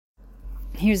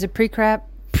Here's a precap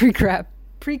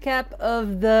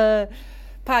of the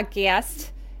podcast.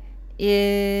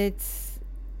 It's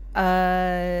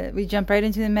we jump right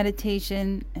into the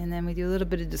meditation and then we do a little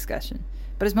bit of discussion.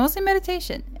 But it's mostly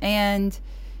meditation. And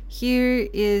here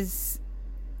is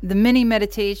the mini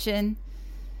meditation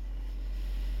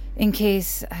in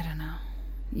case, I don't know,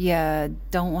 you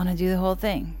don't want to do the whole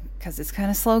thing because it's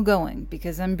kind of slow going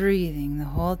because I'm breathing the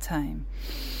whole time.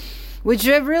 Which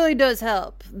really does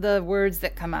help, the words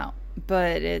that come out.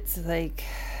 But it's like,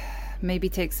 maybe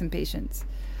take some patience.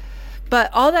 But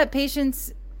all that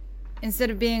patience, instead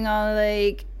of being all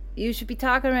like, you should be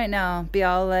talking right now, be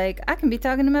all like, I can be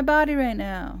talking to my body right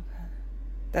now.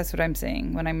 That's what I'm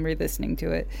saying when I'm re-listening to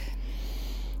it.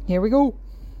 Here we go.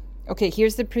 Okay,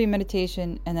 here's the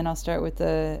pre-meditation, and then I'll start with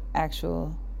the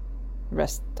actual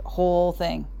rest, the whole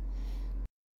thing.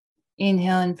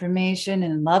 Inhale information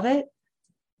and love it.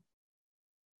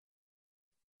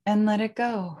 And let it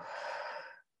go.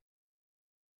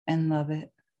 And love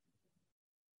it.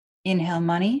 Inhale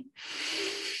money.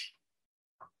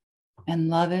 And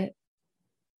love it.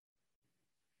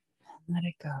 And let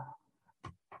it go.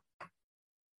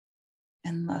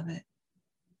 And love it.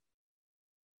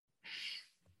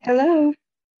 Hello.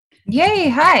 Yay,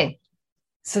 hi.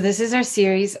 So this is our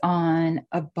series on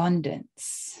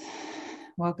abundance.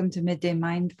 Welcome to Midday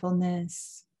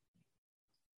Mindfulness.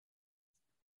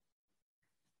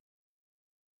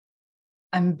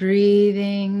 I'm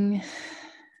breathing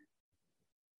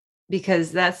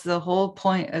because that's the whole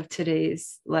point of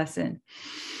today's lesson.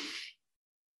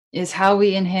 Is how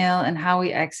we inhale and how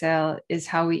we exhale, is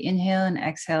how we inhale and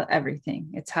exhale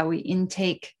everything. It's how we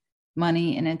intake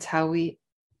money and it's how we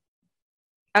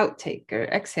outtake or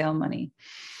exhale money.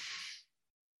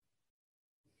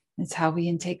 It's how we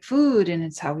intake food and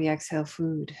it's how we exhale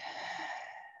food.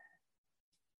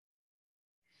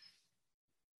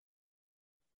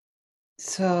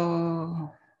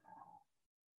 So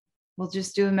we'll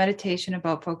just do a meditation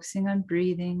about focusing on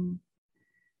breathing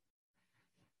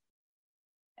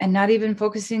and not even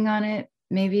focusing on it,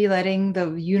 maybe letting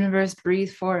the universe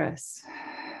breathe for us.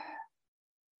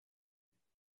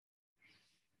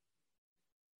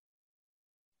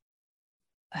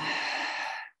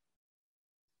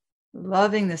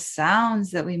 Loving the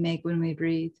sounds that we make when we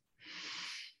breathe.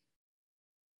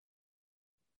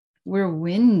 We're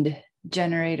wind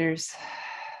generators.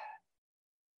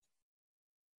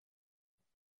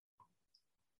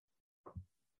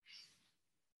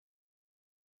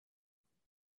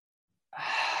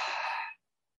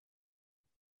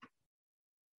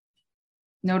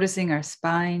 Noticing our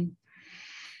spine.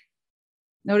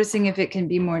 Noticing if it can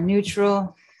be more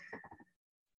neutral.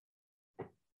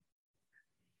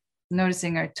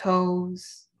 Noticing our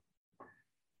toes.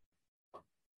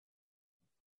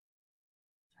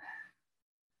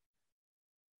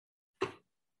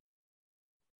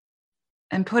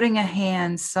 And putting a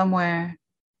hand somewhere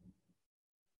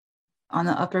on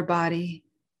the upper body,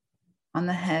 on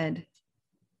the head.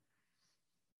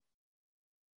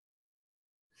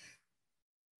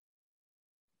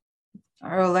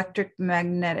 Our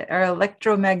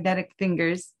electromagnetic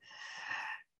fingers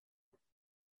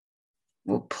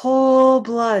will pull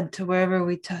blood to wherever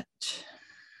we touch.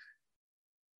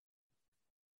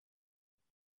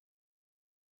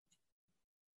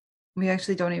 We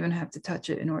actually don't even have to touch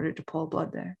it in order to pull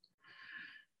blood there.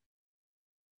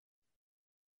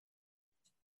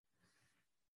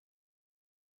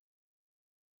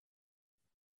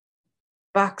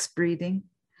 Box breathing.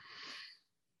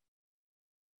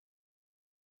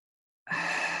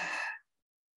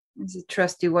 It's a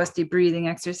trusty wusty breathing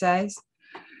exercise.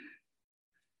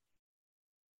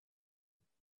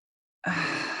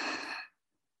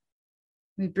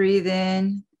 We breathe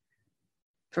in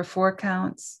for 4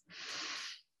 counts.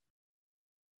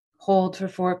 Hold for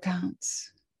 4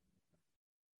 counts.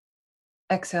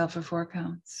 Exhale for 4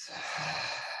 counts.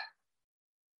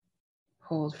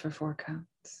 Hold for 4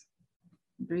 counts.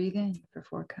 Breathe in for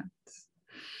 4 counts.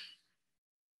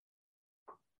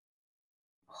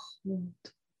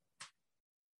 Hold.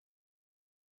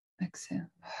 Exhale.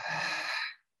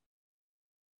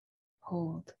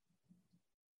 Hold.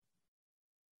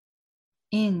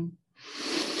 In.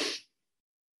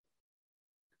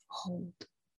 Hold.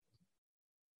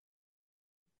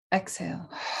 Exhale.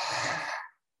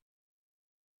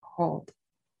 Hold.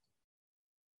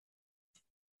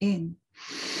 In.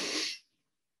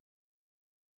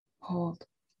 Hold.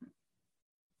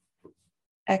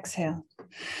 Exhale.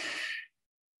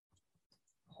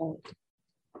 Hold.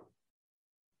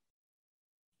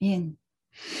 In.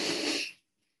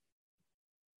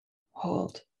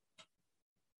 Hold.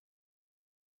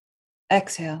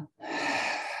 Exhale.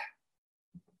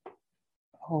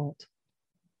 hold.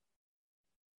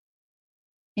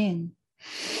 In,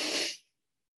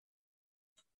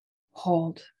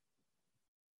 hold.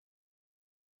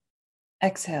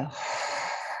 Exhale,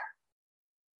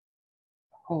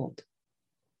 hold.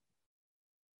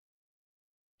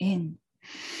 In,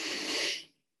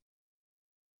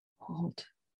 hold.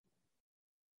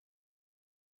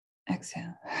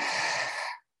 Exhale,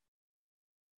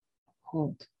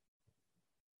 hold.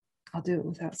 I'll do it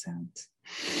without sounds,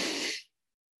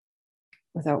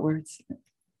 without words.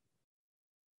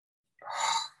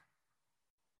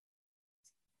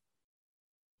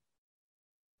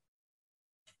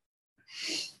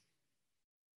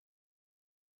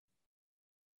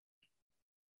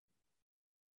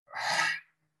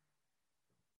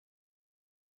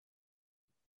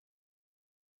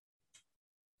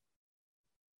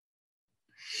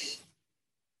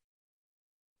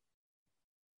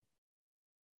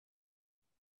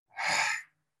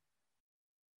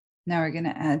 Now we're going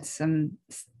to add some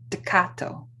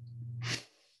staccato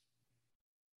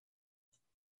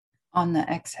on the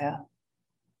exhale.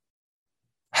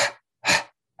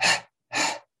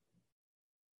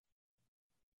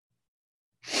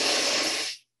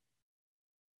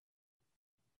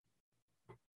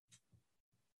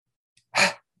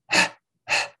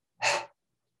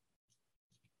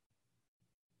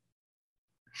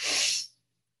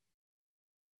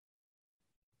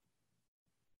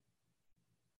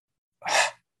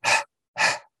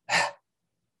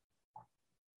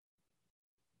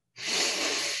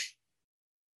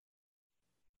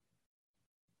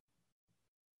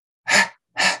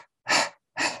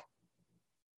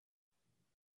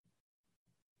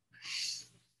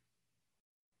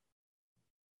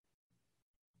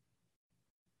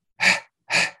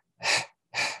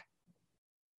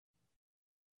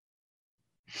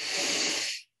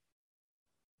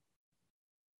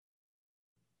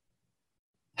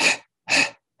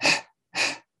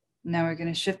 Now we're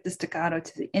going to shift the staccato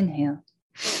to the inhale.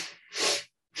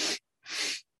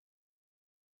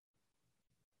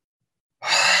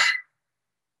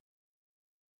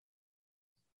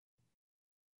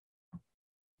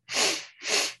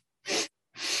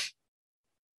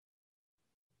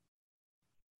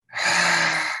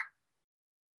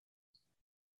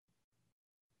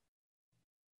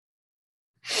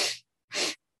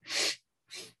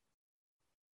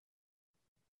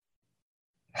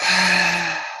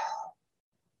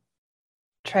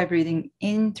 Try breathing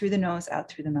in through the nose, out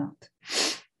through the mouth.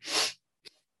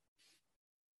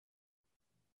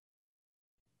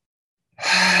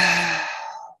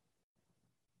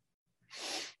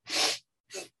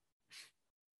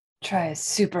 Try a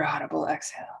super audible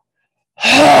exhale.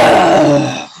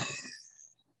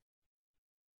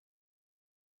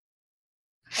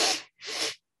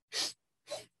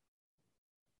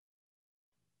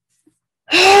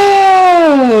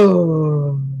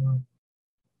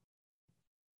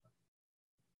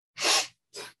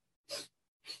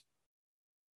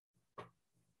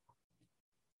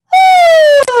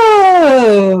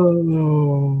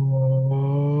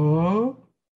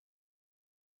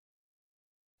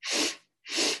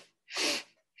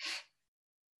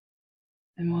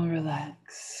 And we'll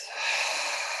relax.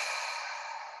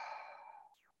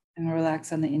 And we'll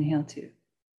relax on the inhale too.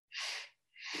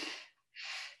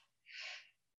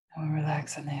 And we'll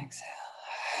relax on the exhale.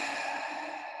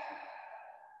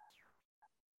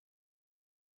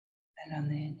 And on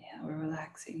the inhale, we're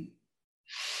relaxing.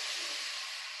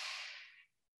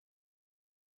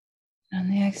 On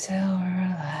the exhale, we're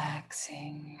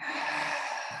relaxing.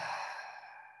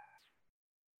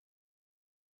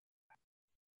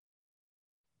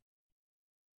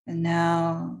 And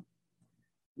now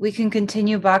we can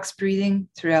continue box breathing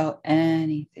throughout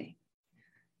anything.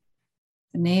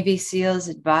 The Navy SEALs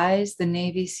advise the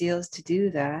Navy SEALs to do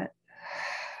that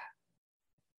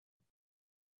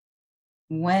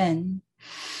when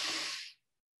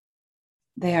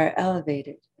they are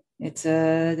elevated. It's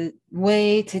a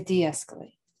way to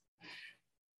de-escalate.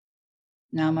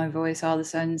 Now my voice all of a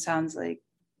sudden sounds like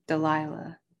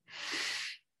Delilah,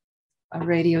 a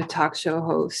radio talk show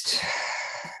host.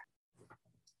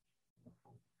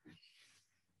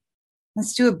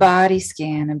 Let's do a body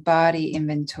scan, a body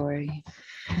inventory.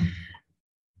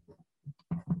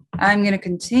 I'm going to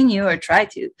continue or try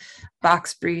to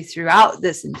box breathe throughout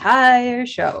this entire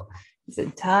show, this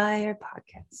entire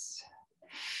podcast.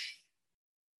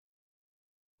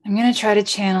 I'm going to try to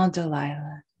channel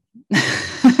Delilah.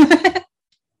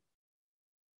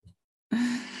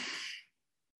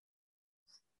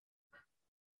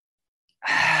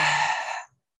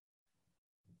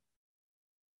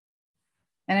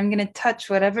 And I'm going to touch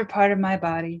whatever part of my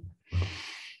body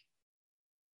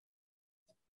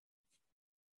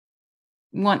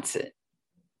wants it.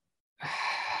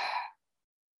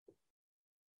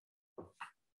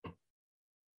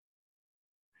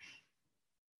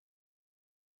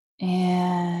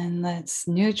 And let's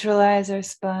neutralize our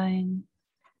spine.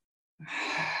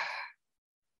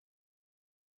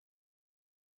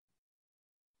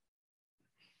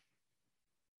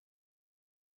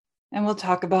 And we'll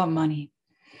talk about money.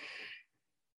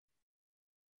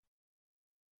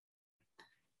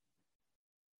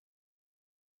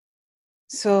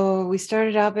 So we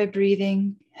started out by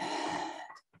breathing,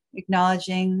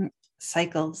 acknowledging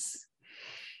cycles,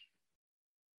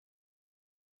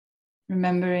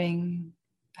 remembering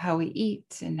how we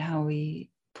eat and how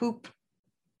we poop.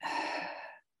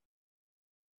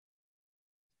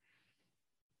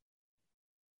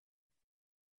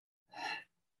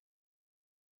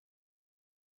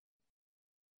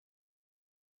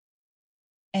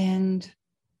 And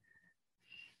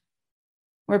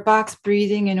we're box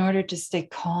breathing in order to stay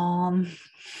calm,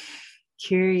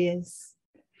 curious,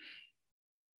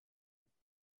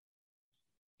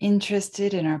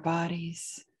 interested in our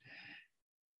bodies.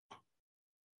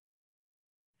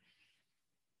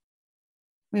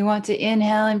 We want to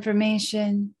inhale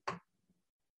information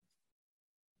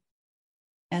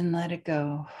and let it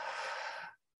go.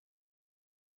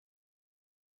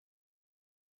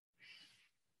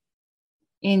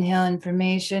 Inhale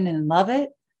information and love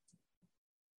it.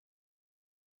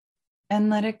 And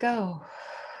let it go.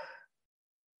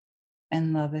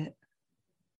 And love it.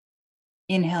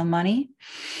 Inhale money.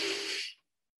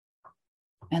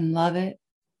 And love it.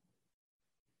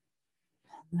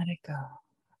 And let it go.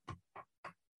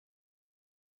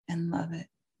 And love it.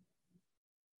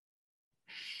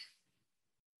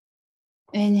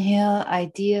 Inhale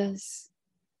ideas.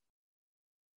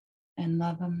 And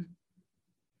love them.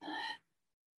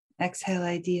 Exhale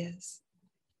ideas.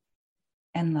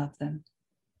 And love them.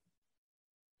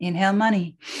 Inhale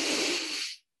money.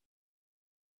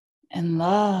 And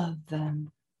love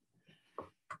them.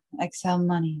 Exhale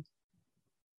money.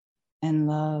 And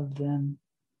love them.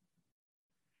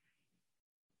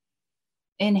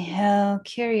 Inhale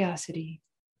curiosity.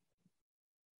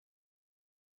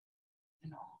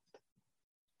 And hold.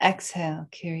 Exhale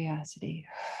curiosity.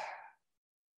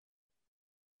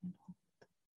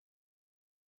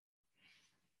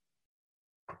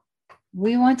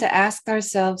 We want to ask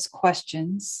ourselves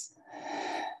questions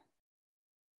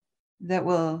that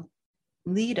will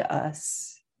lead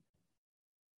us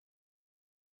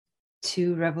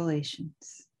to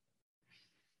revelations.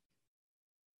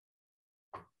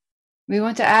 We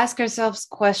want to ask ourselves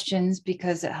questions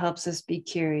because it helps us be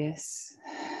curious.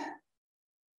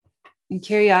 And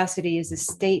curiosity is a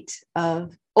state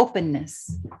of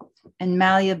openness and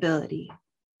malleability.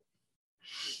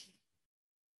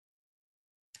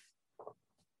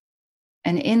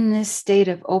 And in this state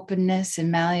of openness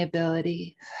and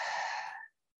malleability,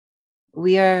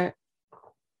 we are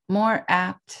more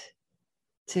apt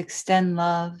to extend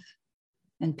love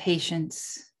and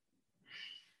patience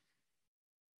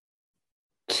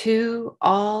to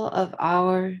all of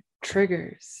our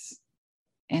triggers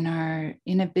and our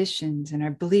inhibitions and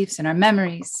our beliefs and our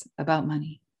memories about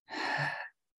money.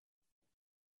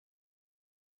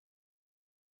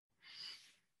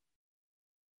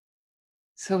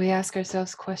 So we ask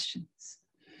ourselves questions.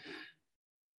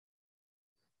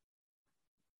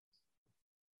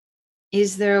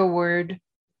 Is there a word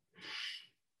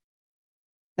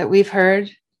that we've heard,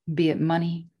 be it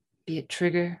money, be it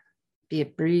trigger, be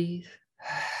it breathe,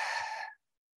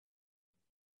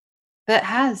 that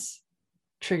has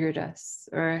triggered us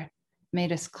or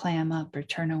made us clam up or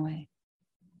turn away?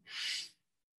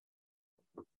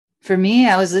 For me,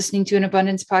 I was listening to an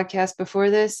abundance podcast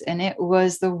before this, and it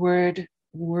was the word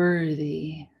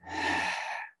worthy.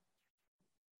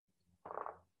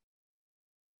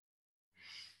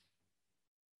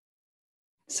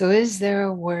 So is there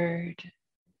a word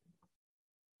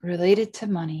related to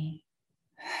money?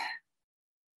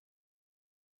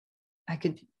 I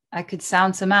could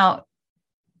sound some out.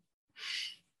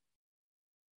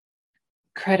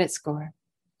 Credit score,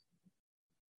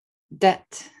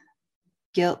 debt,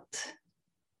 guilt,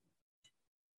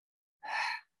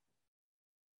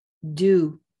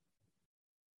 due,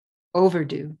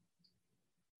 overdue,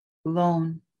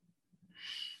 loan,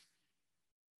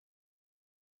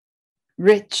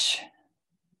 rich,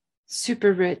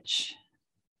 super rich,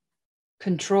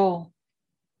 control,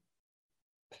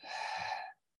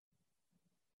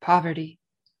 poverty,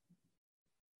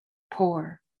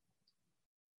 poor,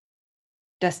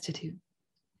 destitute.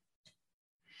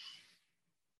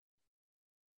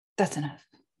 That's enough.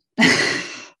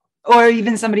 Or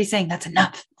even somebody saying that's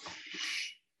enough.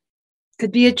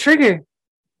 Could be a trigger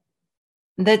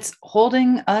that's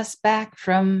holding us back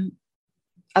from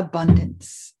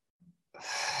abundance.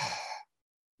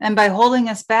 And by holding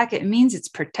us back, it means it's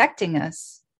protecting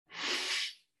us.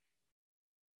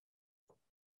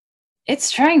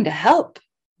 It's trying to help.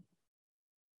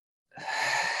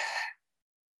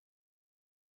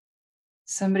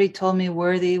 Somebody told me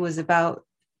worthy was about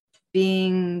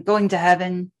going to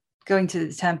heaven, going to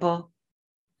the temple.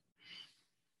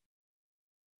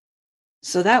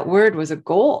 So that word was a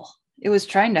goal. It was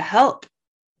trying to help.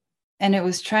 And it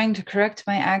was trying to correct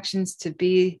my actions to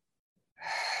be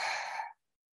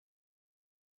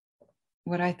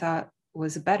what I thought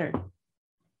was better.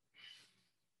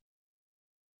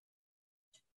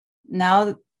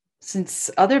 Now, since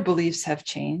other beliefs have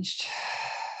changed,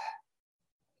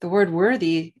 the word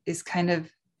worthy is kind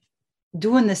of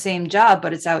doing the same job,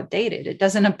 but it's outdated. It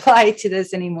doesn't apply to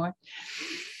this anymore.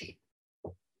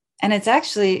 And it's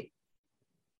actually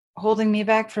holding me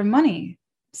back from money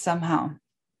somehow.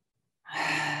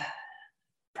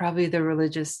 Probably the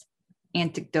religious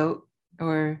anecdote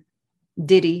or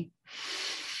ditty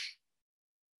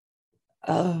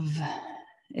of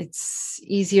it's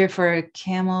easier for a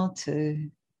camel to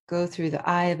go through the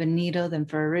eye of a needle than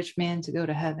for a rich man to go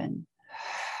to heaven.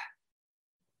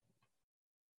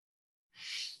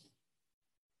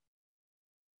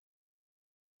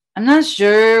 I'm not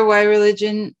sure why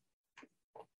religion.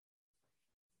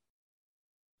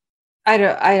 I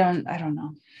don't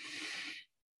know.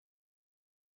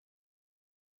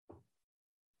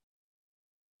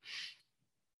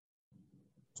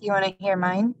 Do you want to hear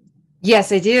mine?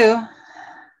 Yes, I do.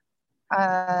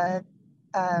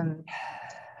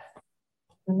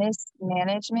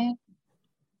 Mismanagement,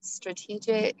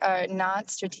 strategic, not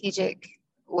strategic,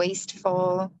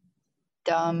 wasteful,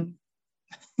 dumb.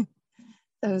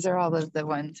 Those are all of the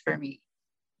ones for me.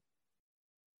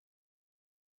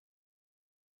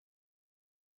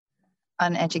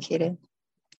 Uneducated.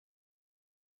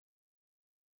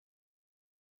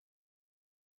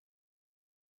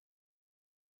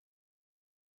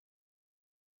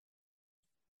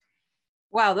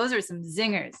 Wow, those are some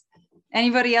zingers.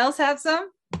 Anybody else have some?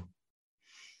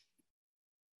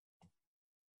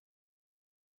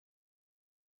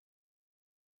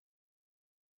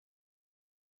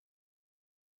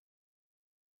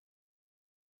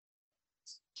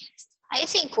 I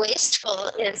think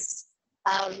wasteful is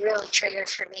a real trigger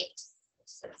for me.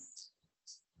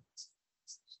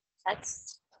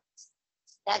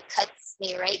 That cuts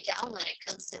me right down when it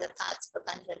comes to the thoughts of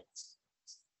abundance.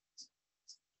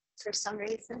 For some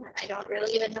reason, I don't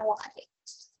really even know why.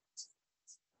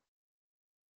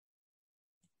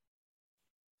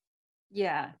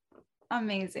 Yeah,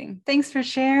 amazing. Thanks for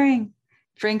sharing.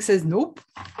 Frank says nope.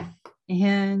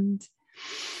 And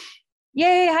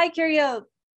yay, hi, Curiel.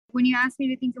 When you asked me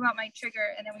to think about my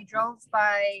trigger, and then we drove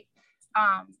by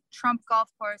Trump Golf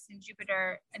Course in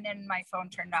Jupiter, and then my phone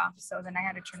turned off. So then I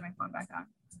had to turn my phone back on.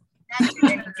 And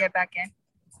then get back in.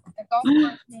 The golf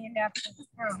course named after the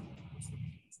room.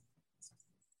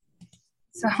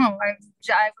 So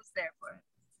I was there for it.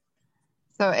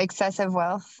 So excessive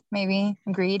wealth, maybe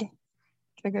greed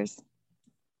triggers.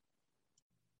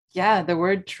 Yeah, the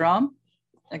word Trump,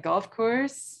 a golf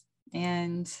course,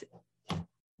 and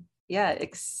yeah,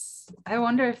 I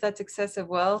wonder if that's excessive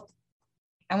wealth.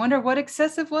 I wonder what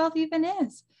excessive wealth even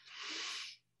is.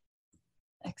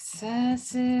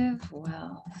 Excessive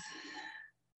wealth.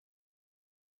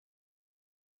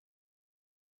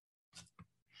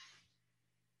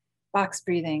 Box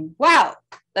breathing. Wow,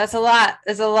 that's a lot.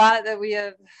 There's a lot that we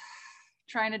have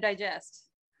trying to digest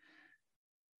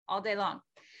all day long.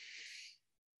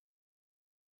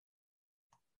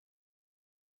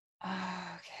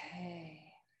 Okay.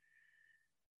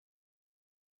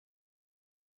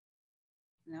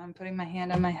 Now I'm putting my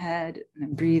hand on my head and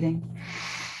I'm breathing.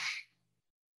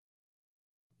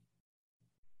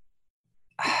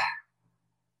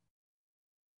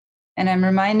 And I'm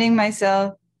reminding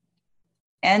myself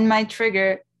and my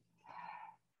trigger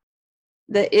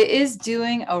that it is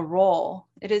doing a role.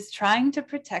 It is trying to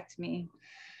protect me.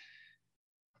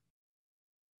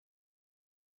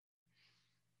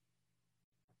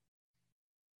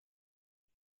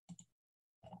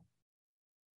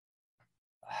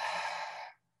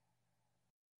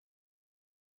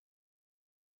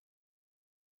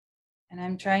 And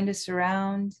I'm trying to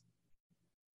surround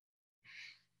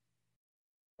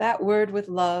that word with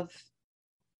love.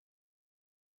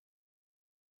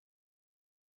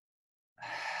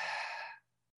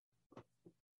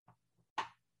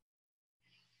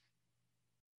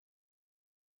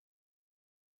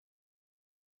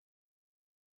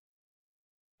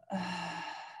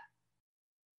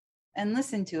 And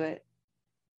listen to it.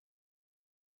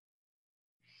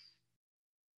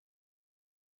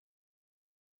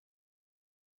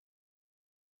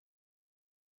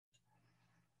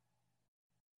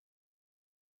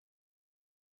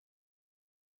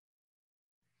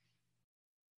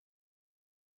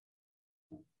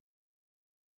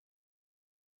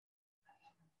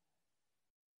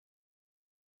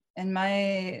 And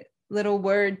my little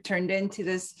word turned into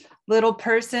this little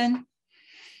person,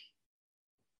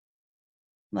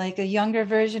 like a younger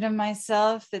version of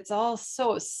myself. It's all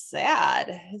so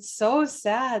sad. It's so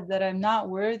sad that I'm not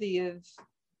worthy is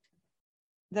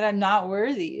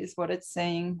what it's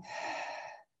saying.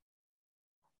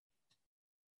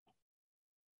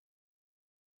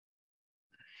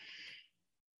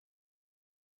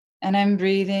 And I'm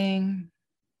breathing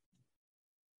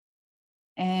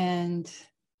and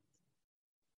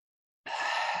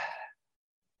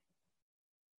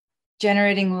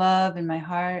generating love in my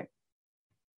heart.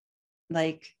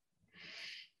 Like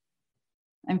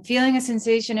I'm feeling a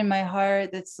sensation in my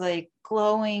heart that's like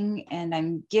glowing, and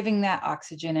I'm giving that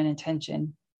oxygen and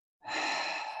attention.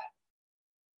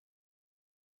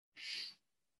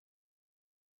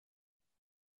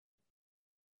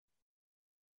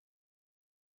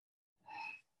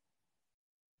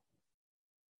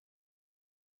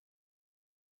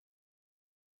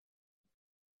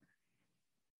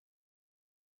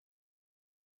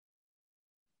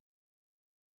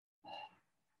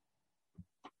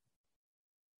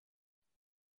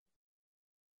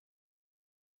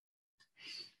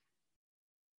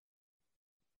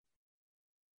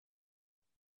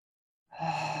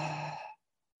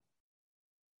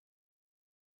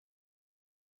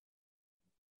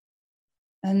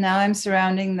 And now I'm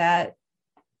surrounding that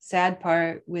sad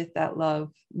part with that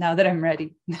love now that I'm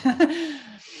ready.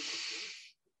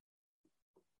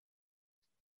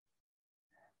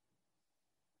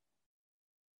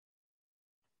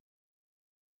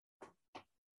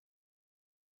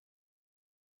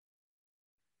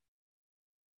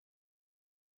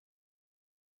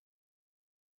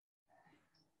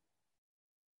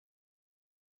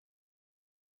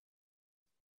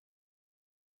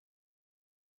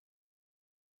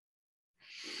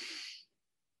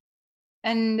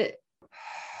 And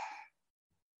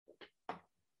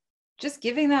just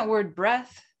giving that word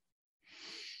breath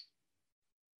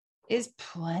is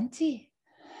plenty.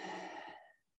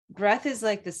 Breath is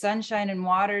like the sunshine and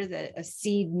water that a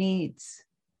seed needs.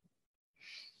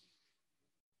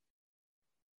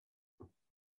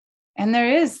 And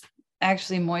there is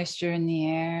actually moisture in the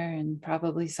air and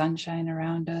probably sunshine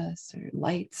around us or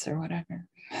lights or whatever.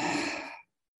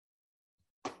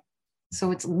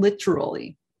 So it's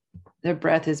literally their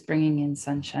breath is bringing in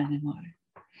sunshine and water.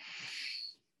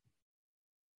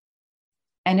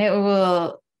 And it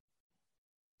will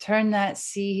turn that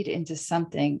seed into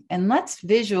something. And let's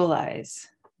visualize,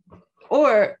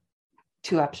 or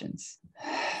two options.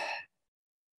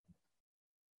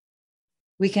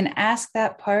 We can ask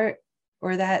that part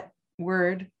or that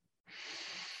word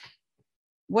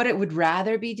what it would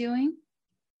rather be doing,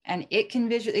 and it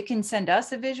can send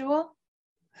us a visual,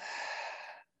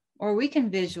 or we can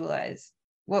visualize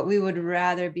what we would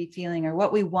rather be feeling or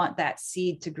what we want that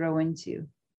seed to grow into.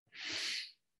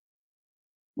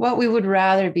 What we would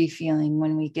rather be feeling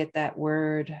when we get that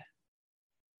word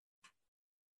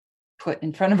put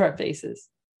in front of our faces.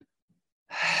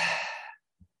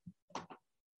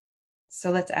 So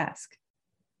let's ask.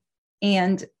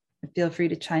 And feel free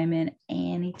to chime in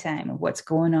anytime of what's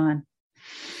going on.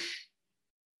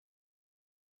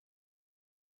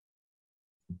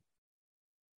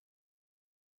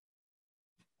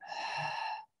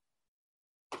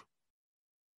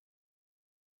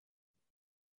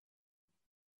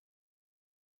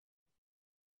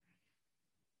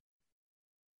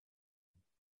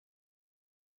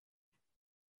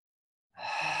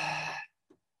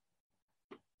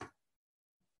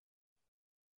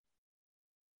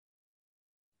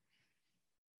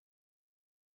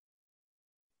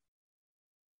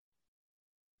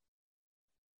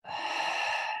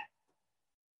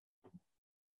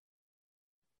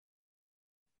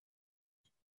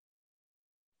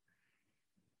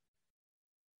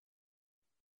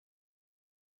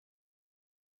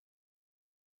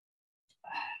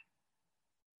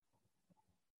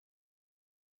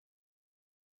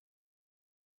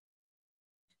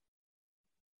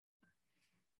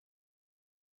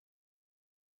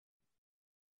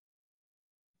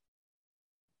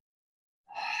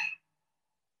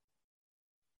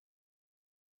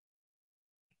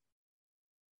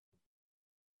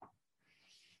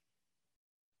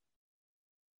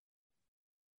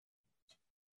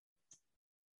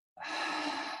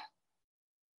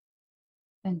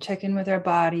 And check in with our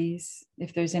bodies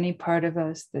if there's any part of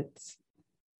us that's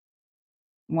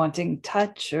wanting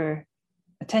touch or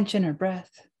attention or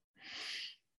breath.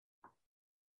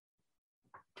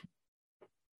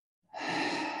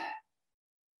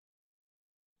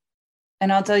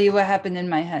 And I'll tell you what happened in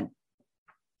my head.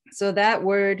 So that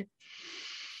word,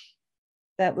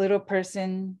 that little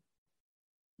person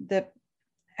that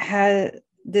had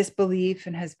this belief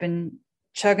and has been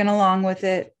chugging along with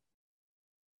it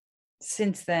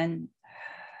since then.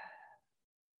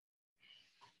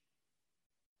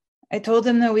 I told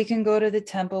him that we can go to the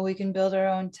temple, we can build our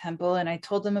own temple. And I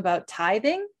told him about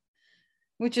tithing,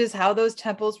 which is how those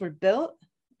temples were built.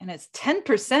 And it's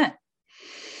 10%.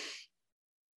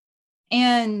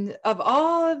 And of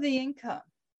all of the income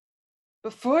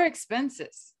before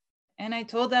expenses. And I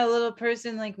told that little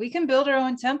person, like, we can build our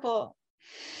own temple.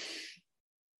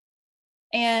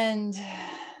 And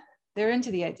they're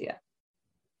into the idea.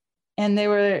 And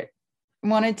they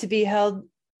wanted to be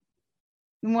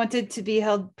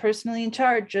held personally in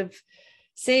charge of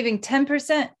saving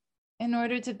 10% in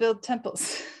order to build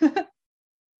temples.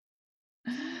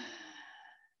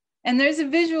 And there's a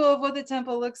visual of what the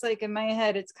temple looks like in my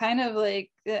head. It's kind of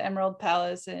like the Emerald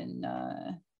Palace in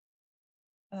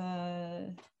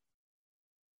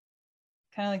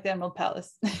kind of like the Emerald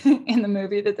Palace in the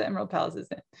movie that the Emerald Palace is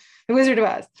in, The Wizard of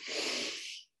Oz.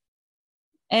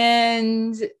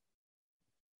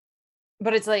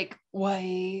 But it's like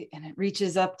white and it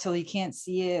reaches up till you can't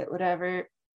see it, whatever.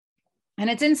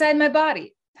 And it's inside my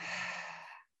body.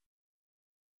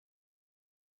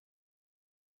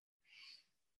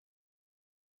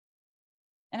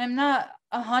 And I'm not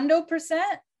 100%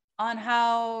 on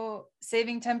how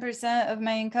saving 10% of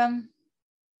my income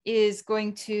is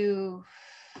going to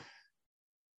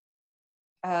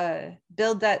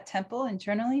build that temple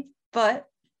internally, but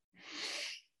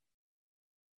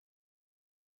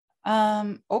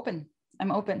I'm open,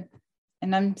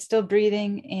 and I'm still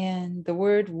breathing. And the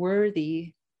word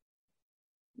worthy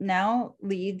now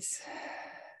leads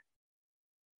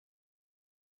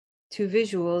to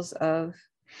visuals of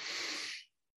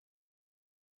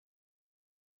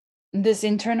this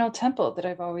internal temple that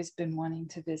I've always been wanting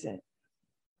to visit,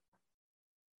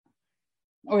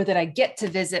 or that I get to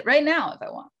visit right now if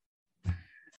I want.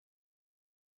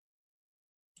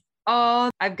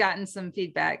 Oh, I've gotten some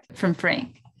feedback from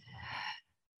Frank.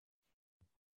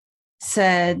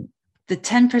 Said, the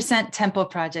 10% temple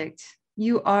project.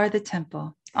 You are the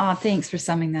temple. Oh, thanks for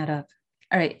summing that up.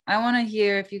 All right. I want to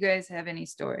hear if you guys have any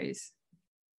stories.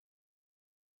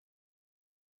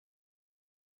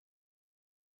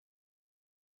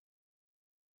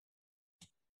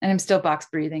 And I'm still box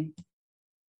breathing.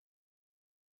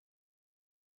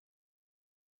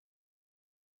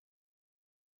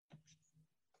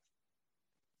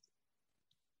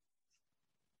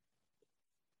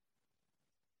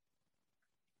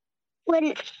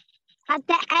 When at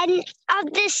the end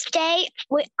of this day,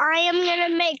 I am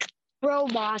gonna make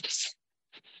robots.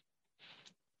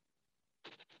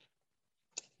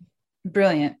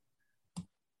 Brilliant.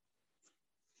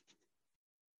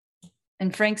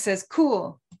 And Frank says,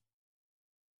 cool.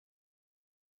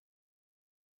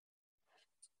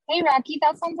 Hey, Rocky,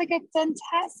 that sounds like a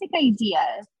fantastic idea.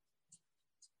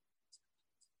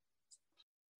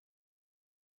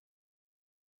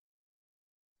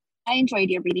 I enjoyed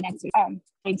your breathing exercise,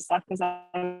 stuff, because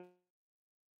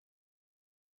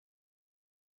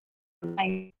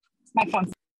my phone.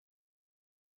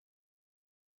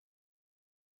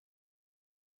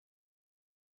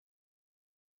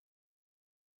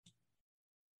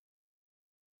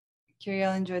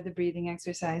 Curiel enjoyed the breathing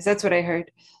exercise. That's what I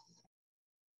heard.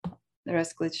 The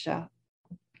rest glitched out.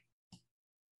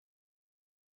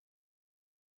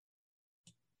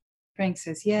 Frank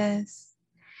says yes.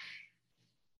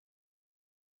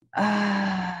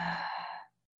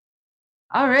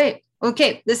 All right.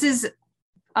 Okay. This is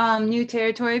new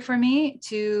territory for me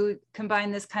to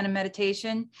combine this kind of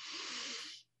meditation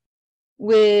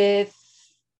with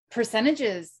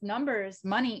percentages, numbers,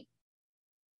 money,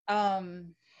 a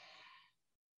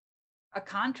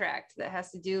contract that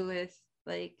has to do with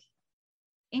like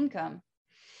income.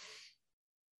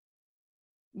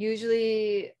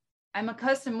 Usually I'm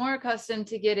more accustomed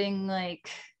to getting like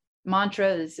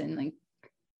mantras and like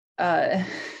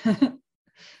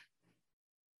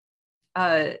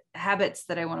habits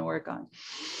that I want to work on.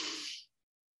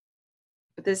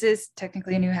 But this is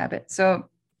technically a new habit. So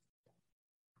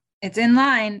it's in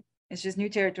line. It's just new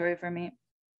territory for me.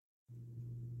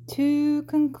 To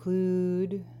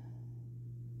conclude,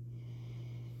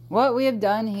 what we have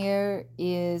done here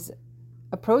is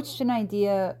approached an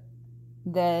idea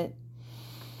that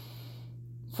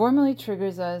formally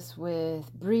triggers us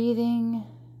with breathing,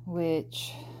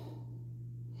 which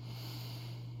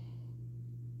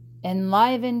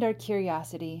enlivened our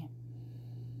curiosity.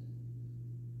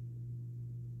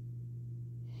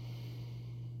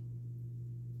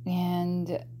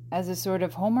 And as a sort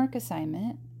of homework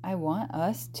assignment, I want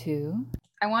us to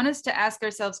ask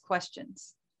ourselves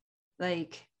questions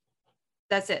like,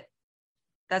 That's it.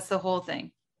 That's the whole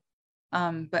thing.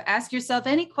 But ask yourself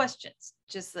any questions.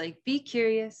 Just like be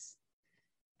curious.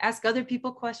 Ask other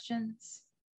people questions.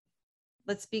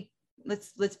 Let's be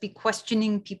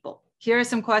questioning people. Here are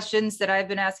some questions that I've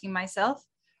been asking myself,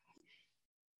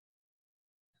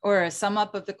 or a sum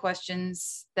up of the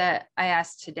questions that I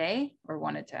asked today or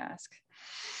wanted to ask.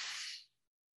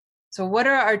 So what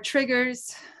are our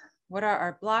triggers? What are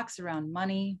our blocks around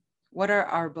money? What are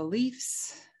our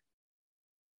beliefs?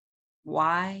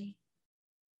 Why?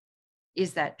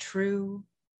 Is that true?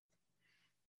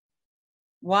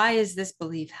 Why is this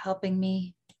belief helping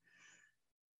me?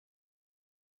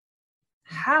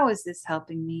 How is this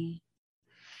helping me?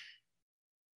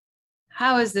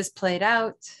 How is this played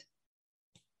out?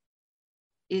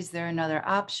 Is there another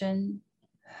option?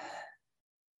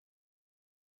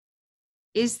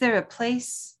 Is there a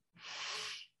place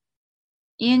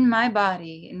in my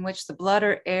body in which the blood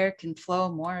or air can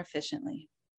flow more efficiently?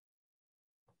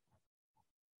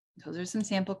 Those are some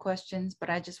sample questions, but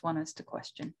I just want us to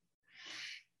question.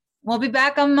 We'll be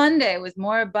back on Monday with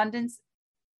more abundancing.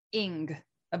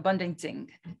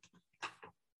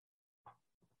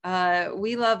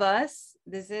 We love us.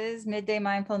 This is Midday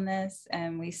Mindfulness,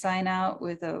 and we sign out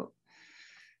with a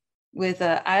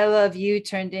I love you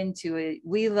turned into a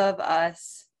we love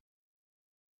us.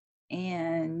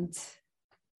 And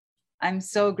I'm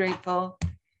so grateful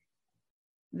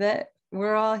that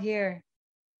we're all here.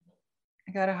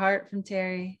 I got a heart from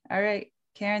Terry. All right,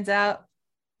 Karen's out.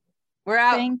 We're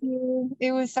out. Thank you.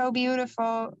 It was so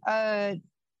beautiful.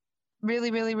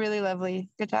 Really, really, really lovely.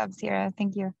 Good job, Sierra.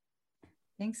 Thank you.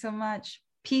 Thanks so much.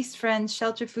 Peace, friends,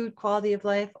 shelter, food, quality of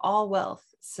life, all wealth,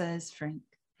 says Frank.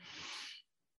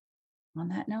 On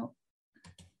that note.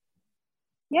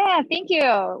 Yeah, thank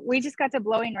you. We just got to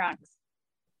Blowing Rocks.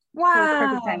 Wow.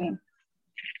 Perfect timing.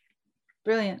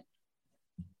 Brilliant.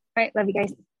 All right. Love you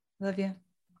guys. Love you.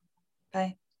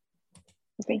 Bye.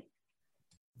 Okay.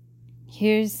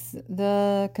 Here's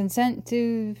the consent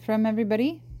from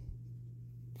everybody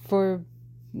for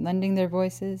lending their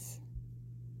voices,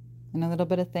 and a little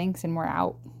bit of thanks, and we're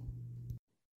out.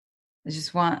 I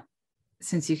just want,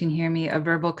 since you can hear me, a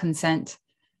verbal consent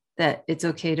that it's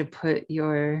okay to put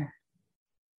your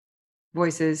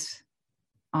voices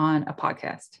on a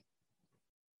podcast.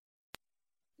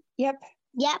 Yep.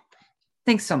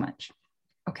 Thanks so much.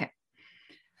 Okay.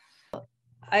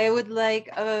 I would like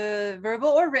a verbal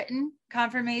or written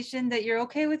confirmation that you're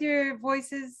okay with your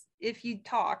voices, if you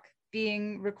talk,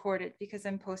 being recorded, because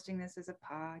I'm posting this as a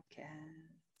podcast.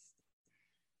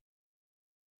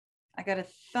 I got a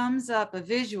thumbs up, a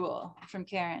visual from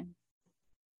Karen.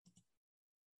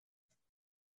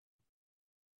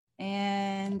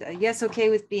 And a yes, okay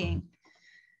with being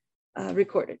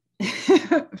recorded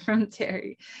from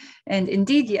Terry. And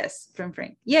indeed, yes, from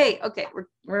Frank. Yay. Okay,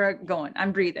 we're going.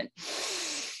 I'm breathing.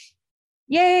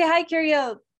 Yay. Hi,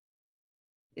 Curiel.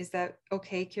 Is that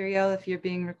okay, Curiel, if you're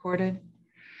being recorded?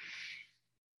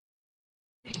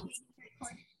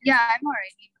 Yeah, I'm all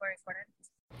right being recorded.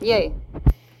 Yay.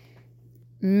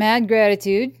 Mad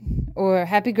gratitude or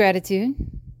happy gratitude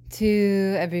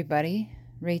to everybody.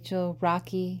 Rachel,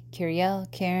 Rocky, Curiel,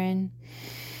 Karen,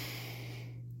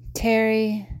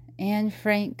 Terry, and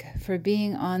Frank for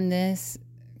being on this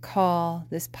call,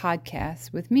 this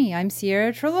podcast with me. I'm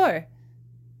Sierra Treloar.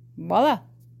 Voila.